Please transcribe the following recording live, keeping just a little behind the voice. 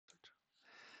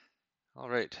All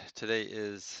right, today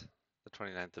is the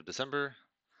 29th of December.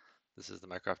 This is the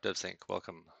Mycroft Dev Sync.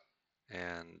 Welcome.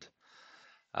 And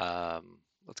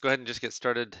let's go ahead and just get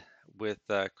started with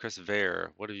Chris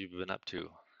Vare. What have you been up to?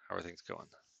 How are things going?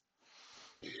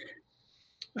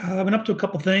 I've been up to a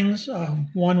couple things.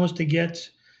 One was to get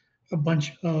a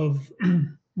bunch of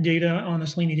data on the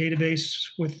Selenium database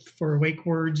for wake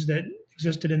words that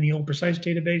existed in the old Precise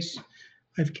database.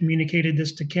 I've communicated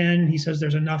this to Ken. He says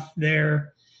there's enough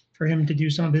there for him to do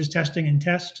some of his testing and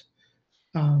test,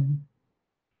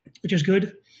 which is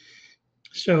good.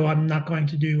 So I'm not going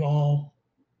to do all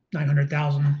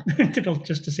 900,000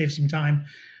 just to save some time.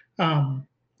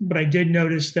 But I did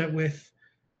notice that with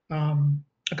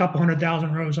a couple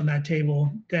 100,000 rows on that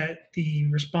table, that the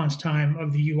response time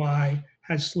of the UI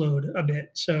has slowed a bit.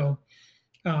 So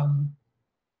um,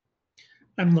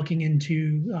 I'm looking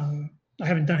into, I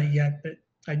haven't done it yet, but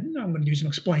I'm going to do some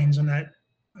explains on that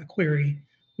query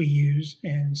we use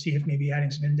and see if maybe adding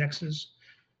some indexes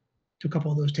to a couple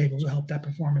of those tables will help that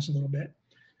performance a little bit.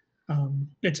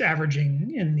 It's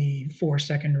averaging in the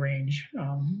 4-second range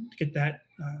to get that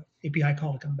API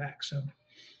call to come back. So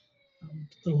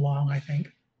it's a little long, I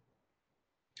think.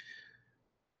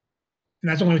 And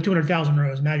that's only with 200,000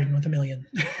 rows. Imagine with a million.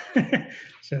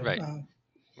 So, Right.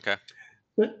 Okay.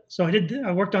 So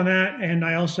I worked on that, and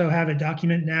I also have a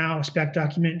document now, a spec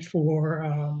document for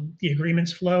the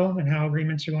agreements flow and how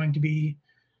agreements are going to be,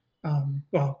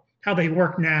 well, how they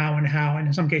work now and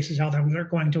in some cases, how they're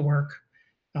going to work,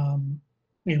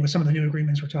 with some of the new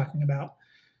agreements we're talking about.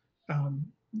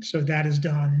 So that is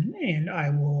done, and I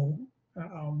will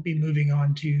be moving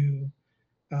on to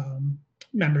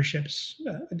memberships,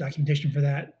 documentation for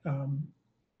that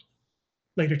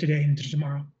later today and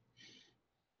tomorrow.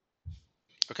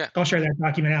 Okay. I'll share that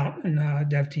document out in the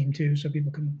dev team too, so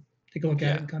people can take a look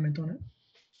at it and comment on it.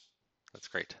 That's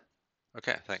great.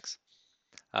 Okay, thanks.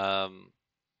 I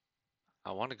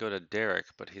want to go to Derek,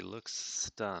 but he looks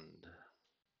stunned.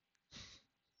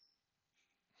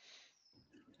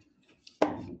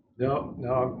 No,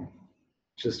 I'm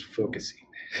just focusing.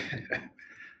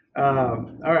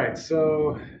 All right,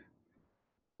 so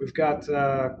we've got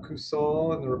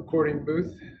Kusal in the recording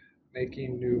booth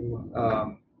making new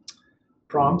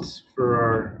prompts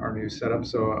for our new setup.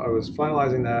 So I was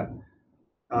finalizing that.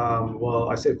 Well,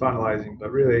 I say finalizing,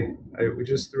 but really we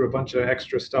just threw a bunch of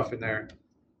extra stuff in there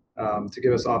to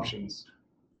give us options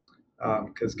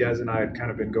because Gaz and I had kind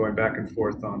of been going back and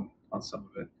forth on some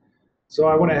of it. So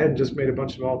I went ahead and just made a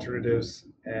bunch of alternatives,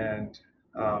 and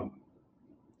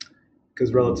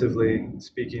because relatively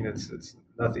speaking, it's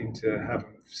nothing to have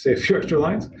them say a few extra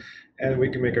lines, and we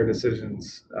can make our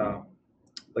decisions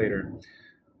later.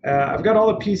 I've got all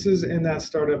the pieces in that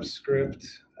startup script.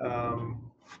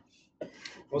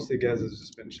 Mostly Gez has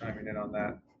just been chiming in on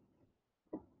that.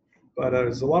 But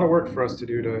it's a lot of work for us to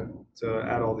do to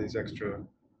add all these extra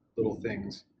little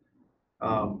things,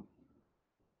 or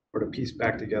to piece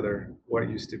back together what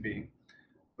it used to be.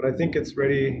 But I think it's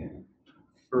ready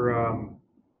for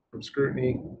from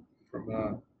scrutiny from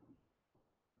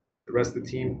the rest of the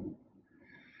team.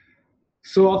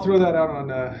 So I'll throw that out on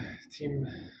team,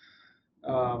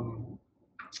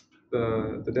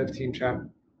 the dev team chat.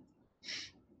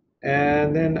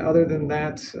 And then other than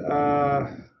that,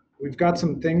 we've got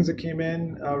some things that came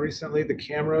in recently, the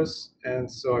cameras,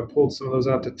 and so I pulled some of those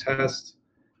out to test.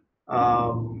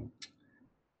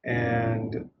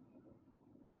 And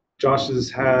Josh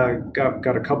has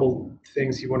got a couple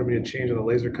things he wanted me to change on the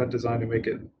laser cut design to make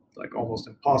it like almost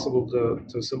impossible to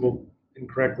assemble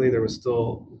incorrectly. There was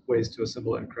still ways to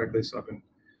assemble it incorrectly, so I've been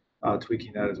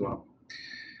tweaking that as well.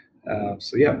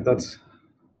 So yeah, that's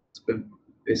been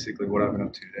basically what I've been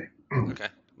up to today. Okay.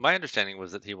 My understanding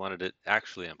was that he wanted it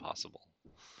actually impossible.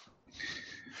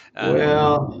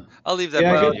 Well, I'll leave that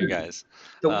yeah, between you guys.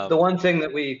 The one thing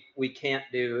that we can't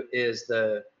do is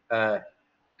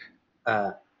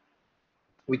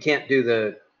we can't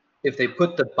do if they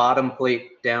put the bottom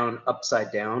plate down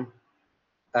upside down,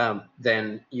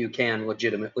 then you can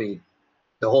legitimately,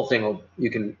 the whole thing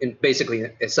you can basically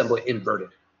assemble it inverted,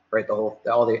 right?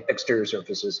 All the exterior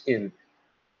surfaces in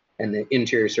and the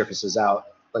interior surfaces out,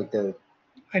 like the.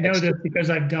 I know this because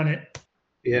I've done it.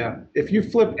 Yeah, if you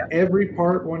flip every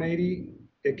part 180,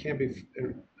 it can be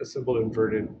assembled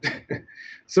inverted.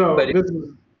 So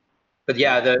but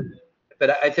yeah,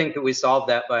 but I think that we solved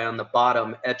that by on the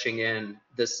bottom etching in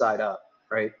this side up,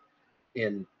 right?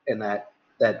 And that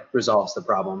resolves the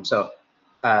problem. So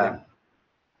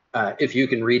if you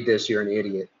can read this, you're an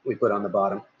idiot. We put on the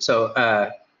bottom. So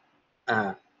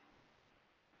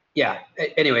yeah.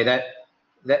 Anyway,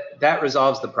 that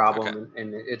resolves the problem,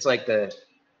 and it's like the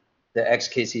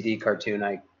XKCD cartoon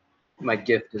I my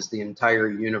gift is the entire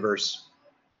universe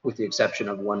with the exception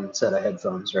of one set of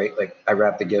headphones, right? Like I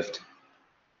wrap the gift,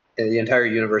 the entire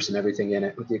universe and everything in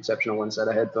it with the exception of one set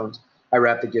of headphones. I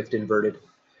wrap the gift inverted.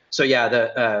 So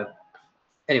yeah,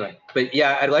 anyway, but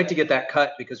yeah, I'd like to get that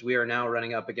cut because we are now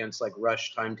running up against like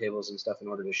rush timetables and stuff in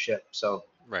order to ship. So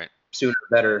Right. sooner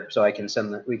better, so I can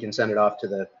we can send it off to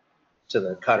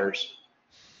the cutters.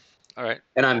 All right.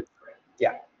 And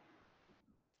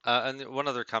And one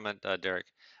other comment, Derek.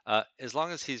 As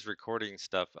long as he's recording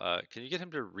stuff, can you get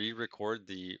him to re-record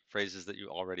the phrases that you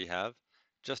already have,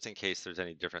 just in case there's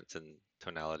any difference in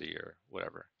tonality or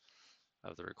whatever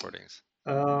of the recordings?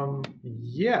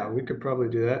 Yeah, we could probably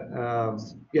do that.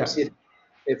 Yeah. see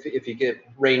if you get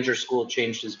Ranger School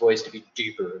changed his voice to be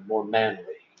deeper and more manly.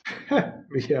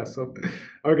 Yeah. So,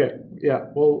 okay. Yeah,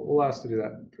 we'll ask to do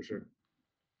that for sure.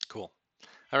 Cool.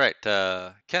 All right,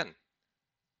 Ken,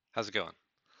 how's it going?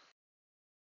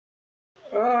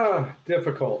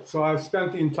 Difficult. So I've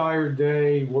spent the entire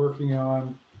day working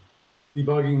on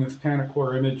debugging this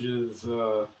Panicore Images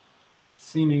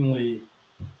seemingly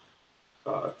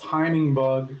timing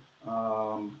bug.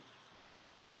 I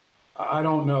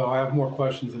don't know. I have more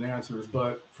questions than answers,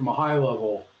 but from a high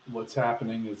level, what's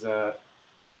happening is that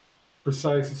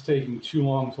Precise is taking too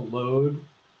long to load,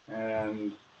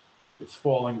 and it's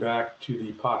falling back to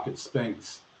the Pocket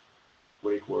Sphinx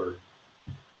wake word.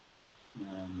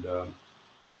 And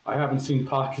I haven't seen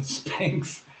Pocket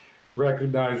Sphinx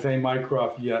recognize Hey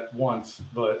Mycroft yet once,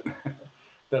 but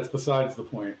that's besides the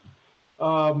point.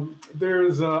 I'm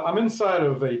inside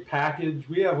of a package.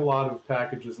 We have a lot of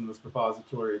packages in this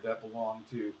repository that belong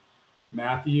to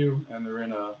Matthew, and they're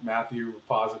in a Matthew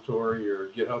repository or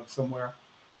GitHub somewhere.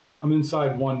 I'm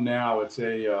inside one now. It's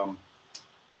the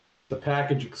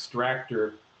package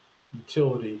extractor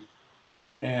utility,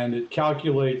 and it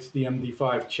calculates the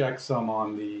MD5 checksum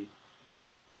on the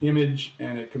image,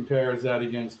 and it compares that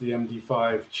against the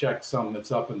MD5 checksum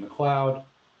that's up in the cloud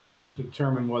to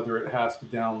determine whether it has to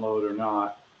download or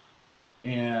not.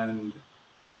 And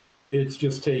it's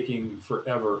just taking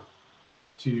forever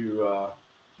to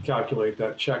calculate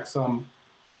that checksum.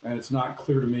 And it's not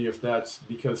clear to me if that's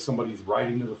because somebody's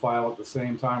writing to the file at the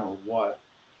same time or what.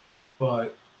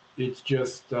 But it's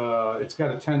just, it's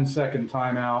got a 10-second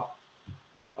timeout.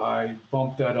 I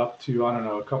bumped that up to, I don't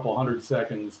know, a couple hundred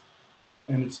seconds.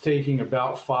 And it's taking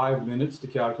about 5 minutes to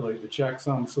calculate the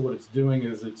checksum. So what it's doing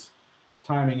is it's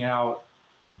timing out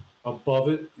above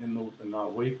it in the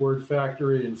wake word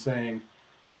factory and saying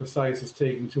Precise is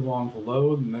taking too long to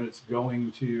load, and then it's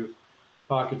going to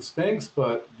Pocket Sphinx,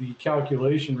 but the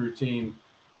calculation routine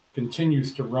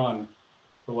continues to run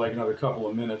for like another couple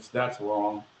of minutes. That's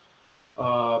wrong.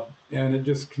 And it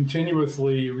just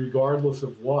continuously, regardless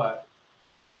of what,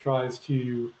 tries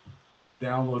to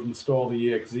download and install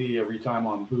the exe every time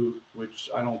on boot, which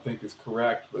I don't think is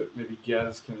correct, but maybe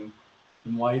Gez can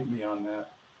enlighten me on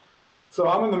that. So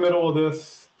I'm in the middle of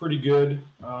this pretty good,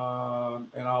 and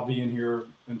I'll be in here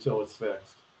until it's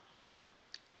fixed.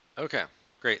 Okay,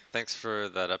 great. Thanks for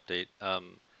that update.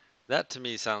 That to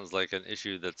me sounds like an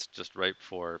issue that's just ripe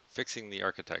for fixing the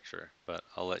architecture, but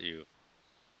I'll let you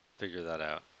figure that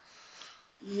out.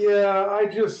 Yeah, I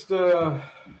just,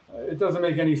 it doesn't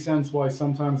make any sense why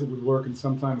sometimes it would work and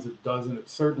sometimes it doesn't.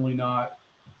 It's certainly not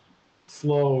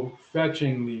slow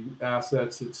fetching the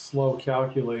assets, it's slow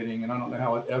calculating, and I don't know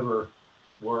how it ever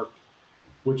worked,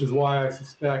 which is why I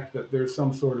suspect that there's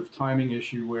some sort of timing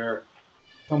issue where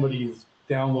somebody's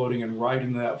downloading and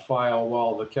writing that file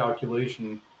while the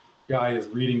calculation guy is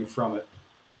reading from it.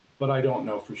 But I don't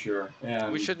know for sure.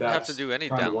 And We shouldn't have to that's do any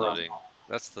kind of where I'm downloading.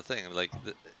 That's the thing. Like,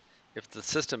 if the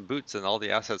system boots and all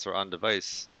the assets are on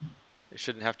device, it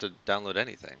shouldn't have to download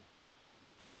anything.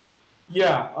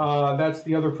 Yeah, that's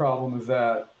the other problem is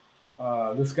that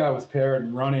this guy was paired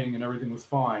and running and everything was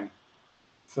fine.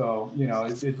 So, you know,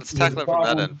 Let's tackle it from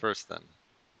that end first then.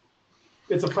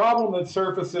 It's a problem that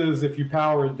surfaces if you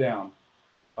power it down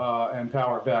and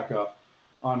power it back up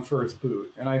on first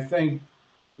boot. And I think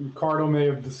Ricardo may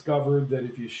have discovered that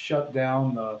if you shut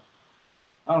down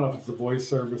I don't know if it's the voice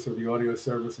service or the audio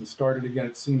service and start it again,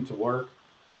 it seemed to work,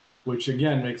 which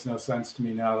again makes no sense to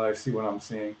me now that I see what I'm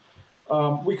seeing.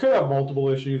 We could have multiple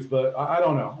issues, but I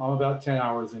don't know. I'm about 10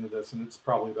 hours into this, and it's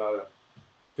probably about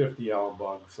a 50-hour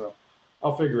bug, so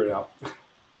I'll figure it out.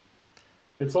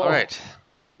 It's all right.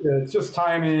 Yeah, it's just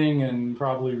timing and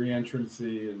probably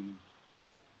reentrancy, and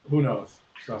who knows.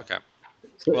 So. Okay.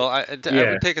 Well, I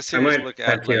would take a serious look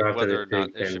at like whether or not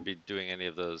it should be doing any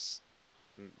of those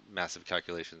massive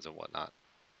calculations and whatnot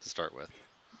to start with.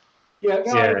 Yeah,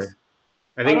 no,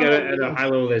 I think don't at a know. high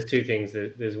level, there's two things.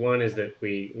 There's one is that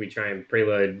we try and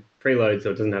preload so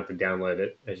it doesn't have to download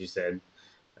it, as you said.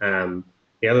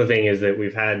 The other thing is that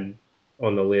we've had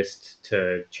on the list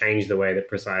to change the way that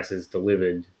Precise is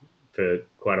delivered for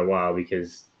quite a while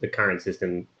because the current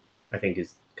system, I think,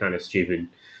 is kind of stupid.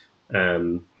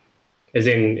 As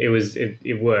in,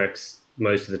 it works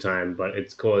most of the time, but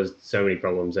it's caused so many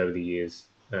problems over the years,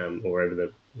 or over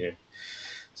the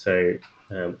So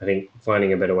I think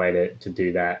finding a better way to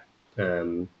do that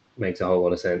makes a whole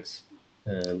lot of sense.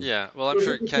 Yeah, well, I'm Was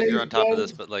sure it the Ken, you're case, on top of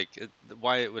this, guys? but like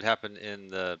why it would happen in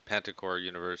the Panticore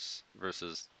universe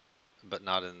versus, but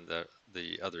not in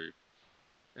the other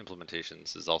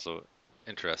implementations is also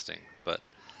interesting. But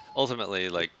ultimately,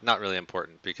 like not really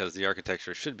important because the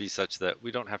architecture should be such that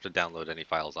we don't have to download any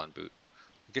files on boot.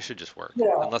 Like, it should just work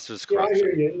Yeah, unless there's yeah, I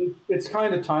corruption. hear you. It's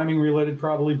kind of timing related,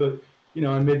 probably, but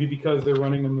and maybe because they're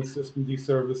running them as systemd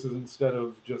services instead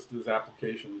of just as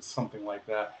applications, something like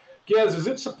that. Gez, is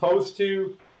it supposed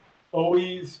to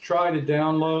always try to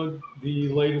download the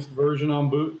latest version on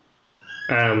boot?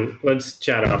 Let's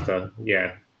chat after.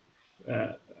 Yeah, uh, All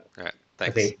right, I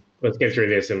thanks. think let's get through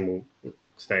this and we'll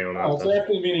stay on Oh, after. so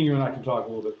after the meeting, you and I can talk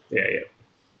a little bit. Yeah,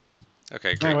 yeah.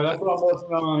 Okay, great. Anyway, that's what I'm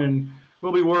working on, and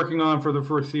we'll be working on for the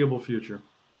foreseeable future.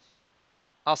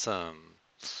 Awesome.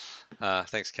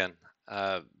 Thanks, Ken.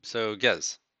 So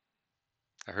Gez,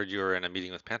 I heard you were in a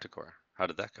meeting with Panticore. How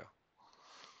did that go?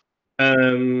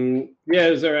 Yeah,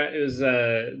 it was all right. It was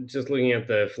just looking at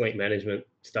the fleet management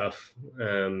stuff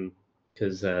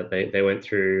because they went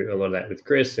through a lot of that with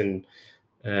Chris and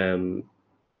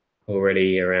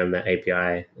already around the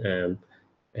API.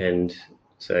 And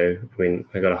so, I mean,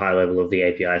 I got a high level of the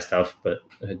API stuff, but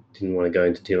I didn't want to go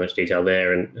into too much detail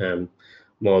there, and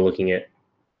more looking at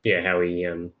how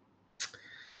we're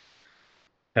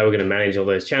going to manage all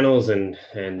those channels and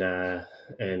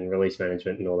release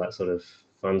management and all that sort of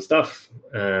fun stuff.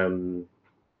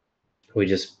 We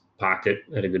just parked it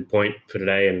at a good point for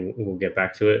today, and we'll get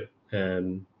back to it.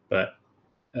 But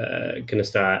going to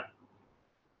start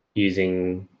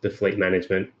using the fleet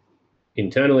management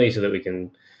internally so that we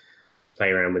can play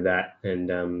around with that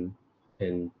and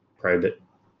probe it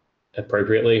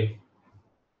appropriately.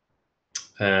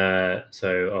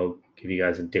 So I'll give you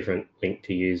guys a different link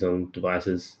to use on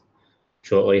devices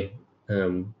shortly.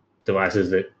 Devices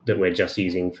that we're just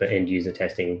using for end user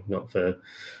testing, not for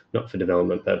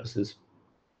development purposes.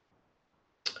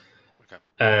 Okay.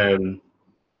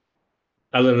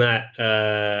 Other than that,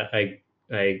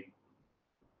 I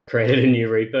created a new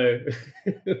repo,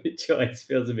 which always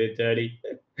feels a bit dirty.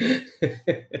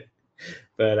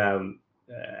 But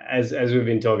as we've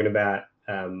been talking about,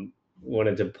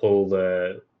 wanted to pull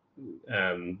the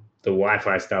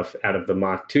Wi-Fi stuff out of the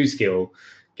Mark II skill,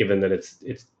 given that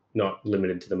it's not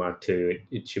limited to the Mark II.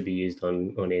 It should be used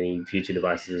on any future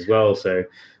devices as well. So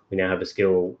we now have a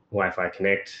skill Wi-Fi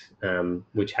Connect,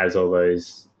 which has all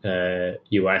those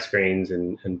UI screens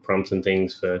and prompts and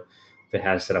things for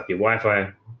how to set up your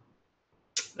Wi-Fi.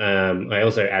 I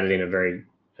also added in a very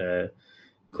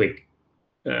quick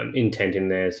intent in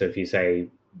there. So if you say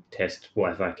test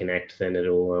Wi-Fi Connect, then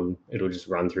it'll just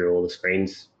run through all the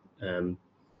screens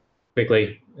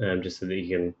quickly, just so that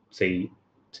you can see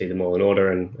them all in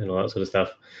order and all that sort of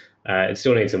stuff. It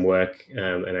still needs some work,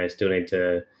 and I still need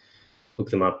to hook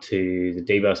them up to the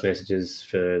dbus messages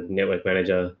for Network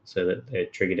Manager so that they're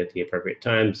triggered at the appropriate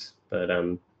times.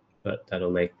 But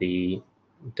that'll make the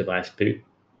device boot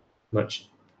much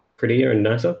prettier and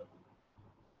nicer.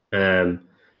 And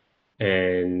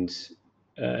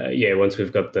once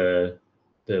we've got the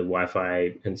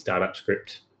Wi-Fi and startup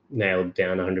script nailed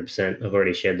down 100%, I've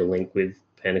already shared the link with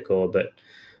Panacore, but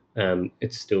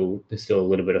there's still a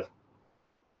little bit of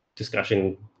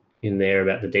discussion in there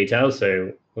about the details. So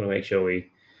I want to make sure we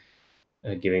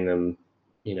are giving them,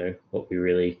 what we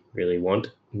really, really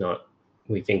want, not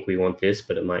we think we want this,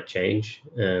 but it might change.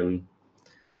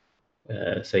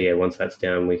 Once that's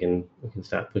down, we can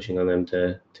start pushing on them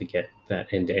to get that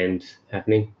end to end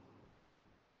happening.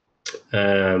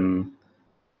 But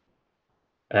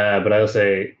I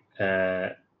also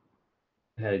had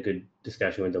a good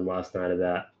discussion with them last night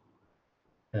about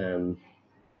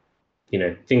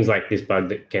things like this bug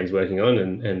that Ken's working on,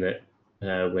 and that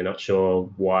we're not sure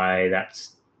why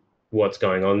that's what's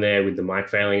going on there with the mic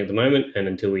failing at the moment, and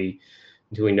until we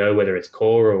know whether it's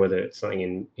core or whether it's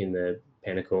something in the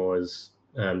Panacore's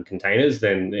containers,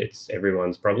 then it's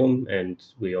everyone's problem, and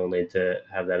we all need to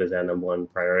have that as our number one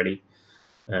priority.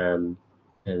 So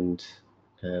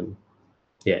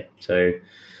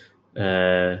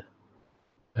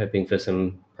hoping for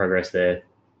some progress there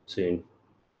soon.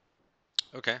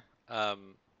 Okay.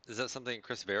 Is that something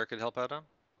Chris Vera could help out on?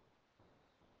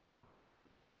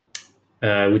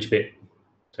 Which bit?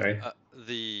 Sorry.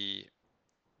 The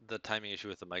timing issue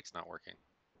with the mics not working.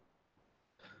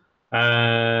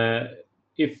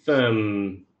 If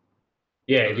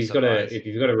if he's got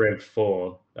a Rev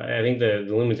 4, I think the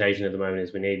limitation at the moment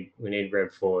is we need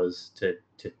Rev 4s to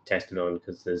test it on,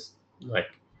 because there's like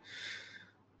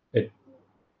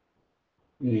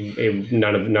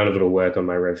none of it will work on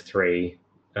my Rev 3,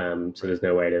 so there's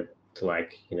no way to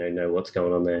like know what's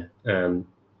going on there.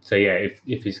 So yeah,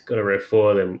 if he's got a Rev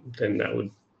 4, then that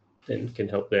would can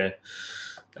help there.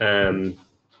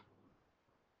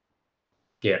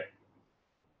 Yeah.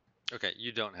 Okay,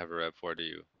 you don't have a Rev 4, do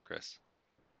you, Chris?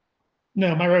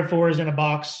 No, my Rev 4 is in a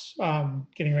box,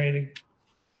 getting ready to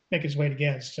make its way to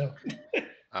Gez. So.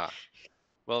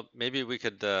 Well, maybe we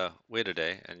could wait a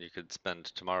day, and you could spend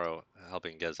tomorrow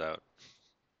helping Gez out,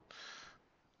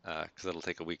 because it'll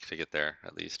take a week to get there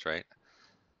at least, right?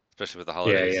 Especially with the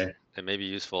holidays. Yeah. It may be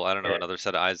useful. I don't know, another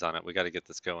set of eyes on it. We got to get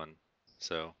this going.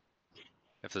 So,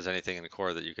 if there's anything in the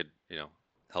core that you could,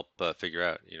 help figure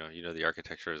out, you know the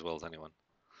architecture as well as anyone.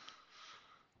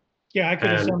 Yeah, I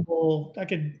could assemble. I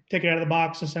could take it out of the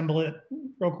box, assemble it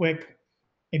real quick,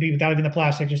 maybe without even the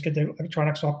plastic. Just get the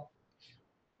electronics all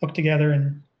hooked together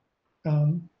and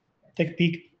take a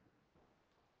peek.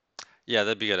 Yeah,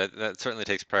 that'd be good. That certainly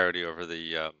takes priority over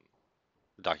the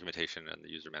documentation and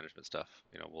the user management stuff.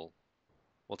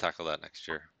 We'll tackle that next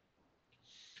year.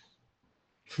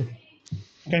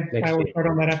 Okay, I will start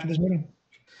on that after this meeting.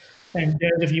 And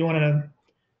if you want to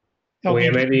help me,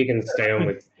 maybe you can stay on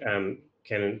with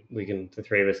Ken. The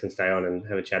three of us can stay on and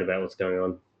have a chat about what's going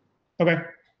on. Okay.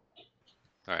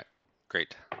 All right,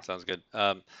 great. Sounds good.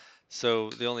 So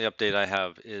the only update I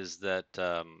have is that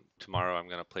tomorrow I'm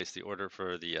going to place the order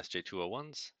for the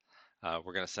SJ201s.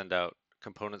 We're going to send out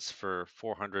components for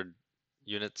 400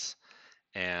 units,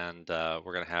 and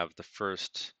we're going to have the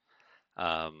first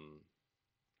a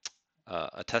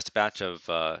test batch of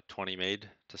 20 made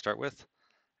to start with,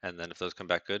 and then if those come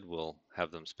back good, we'll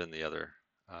have them spin the other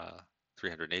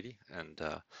 380, and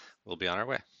we'll be on our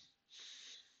way.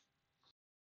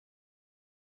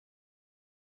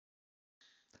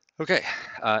 Okay,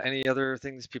 any other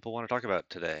things people want to talk about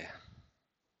today?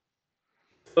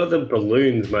 Well, the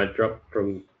balloons might drop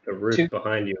from the roof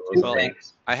behind you or something.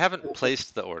 I haven't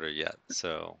placed the order yet,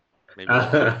 so maybe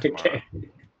we'll do it tomorrow.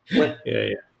 Okay.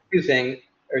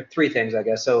 Yeah. Three things, I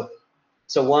guess. So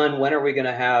one, when are we going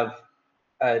to have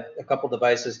a couple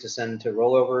devices to send to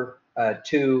rollover?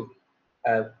 Two,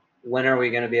 when are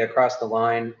we going to be across the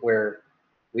line where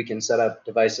we can set up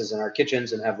devices in our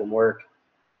kitchens and have them work?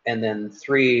 And then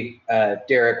three,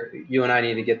 Derek, you and I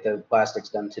need to get the plastics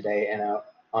done today and out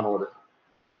on order,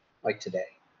 like today.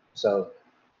 So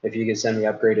if you could send me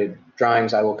upgraded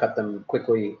drawings, I will cut them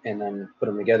quickly and then put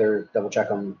them together, double check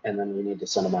them, and then we need to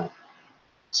send them out.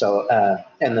 So,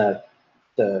 and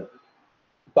the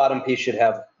bottom piece should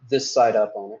have this side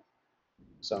up on it.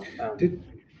 So,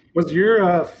 was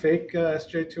your fake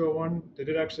SJ201, did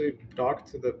it actually dock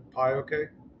to the Pi okay?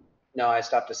 No, I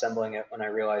stopped assembling it when I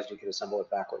realized you could assemble it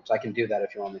backwards. I can do that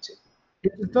if you want me to.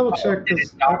 Just double check. Did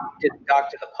it dock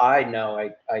to the Pi? No,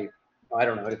 I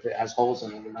don't know if it has holes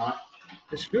in it or not.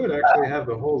 It should actually have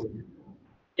the holes in it.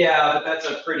 Yeah, but that's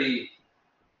a pretty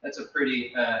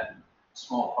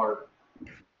small part.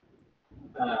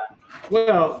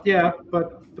 Well, yeah,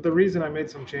 but the reason I made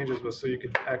some changes was so you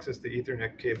could access the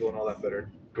Ethernet cable and all that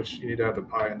better, which you need to have the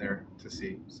Pi in there to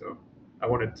see. So I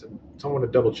wanted someone to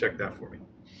double check that for me.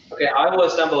 Okay, I will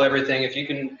assemble everything if you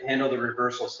can handle the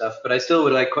reversal stuff, but I still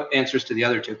would like answers to the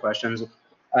other two questions.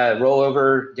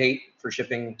 Rollover date for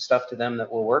shipping stuff to them that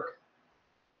will work.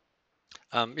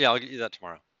 Yeah, I'll get you that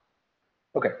tomorrow.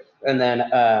 Okay, and then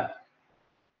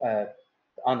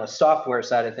on the software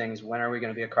side of things, when are we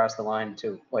going to be across the line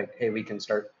to like, hey, we can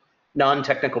start,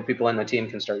 non-technical people in the team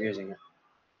can start using it?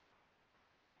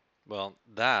 Well,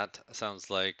 that sounds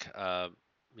like,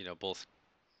 both,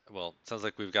 well, it sounds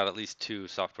like we've got at least two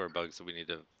software bugs that we need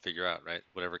to figure out, right?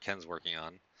 Whatever Ken's working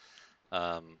on,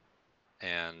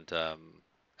 and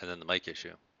then the mic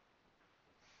issue.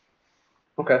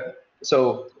 Okay,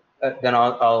 so then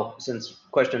I'll, since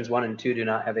questions 1 and 2 do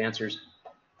not have answers,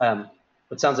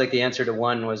 it sounds like the answer to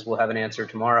 1 was we'll have an answer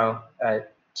tomorrow.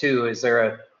 2, is there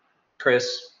a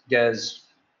Chris, Gez,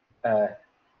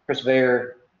 Chris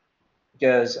Vair,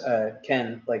 Gez,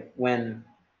 Ken, like when?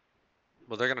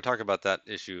 Well, they're going to talk about that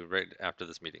issue right after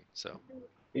this meeting, so.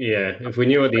 Yeah, if we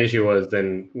knew what the issue was,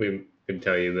 then we could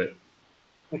tell you, but.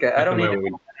 Okay, I don't need to know when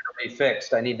it'll be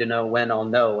fixed. I need to know when I'll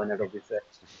know when it'll be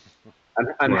fixed.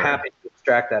 I'm happy to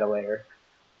extract that away.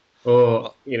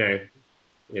 Or,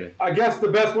 you know, I guess the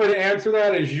best way to answer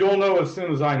that is you'll know as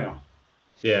soon as I know.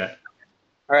 yeah.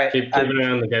 All right. Keep an eye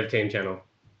on the dev team channel.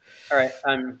 All right.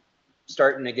 I'm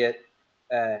starting to get.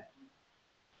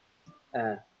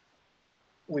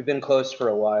 We've been close for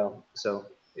a while, so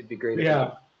it'd be great if we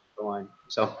could the line.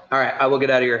 So, all right, I will get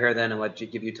out of your hair then and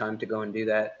give you time to go and do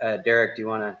that. Derek, do you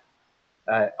want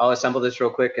to? I'll assemble this real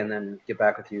quick and then get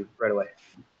back with you right away.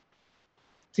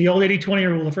 It's the old 80-20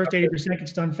 rule. The first 80%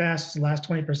 gets done fast. The last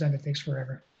 20% it takes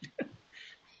forever.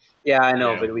 Yeah, I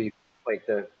know, Yeah. but we like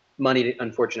the money.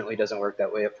 Unfortunately, doesn't work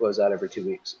that way. It flows out every 2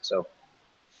 weeks. So,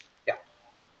 yeah.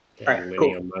 All right,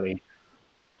 cool. Money.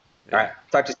 All right,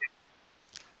 talk to you soon.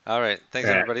 All right. Thanks,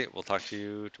 All right. everybody. We'll talk to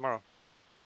you tomorrow.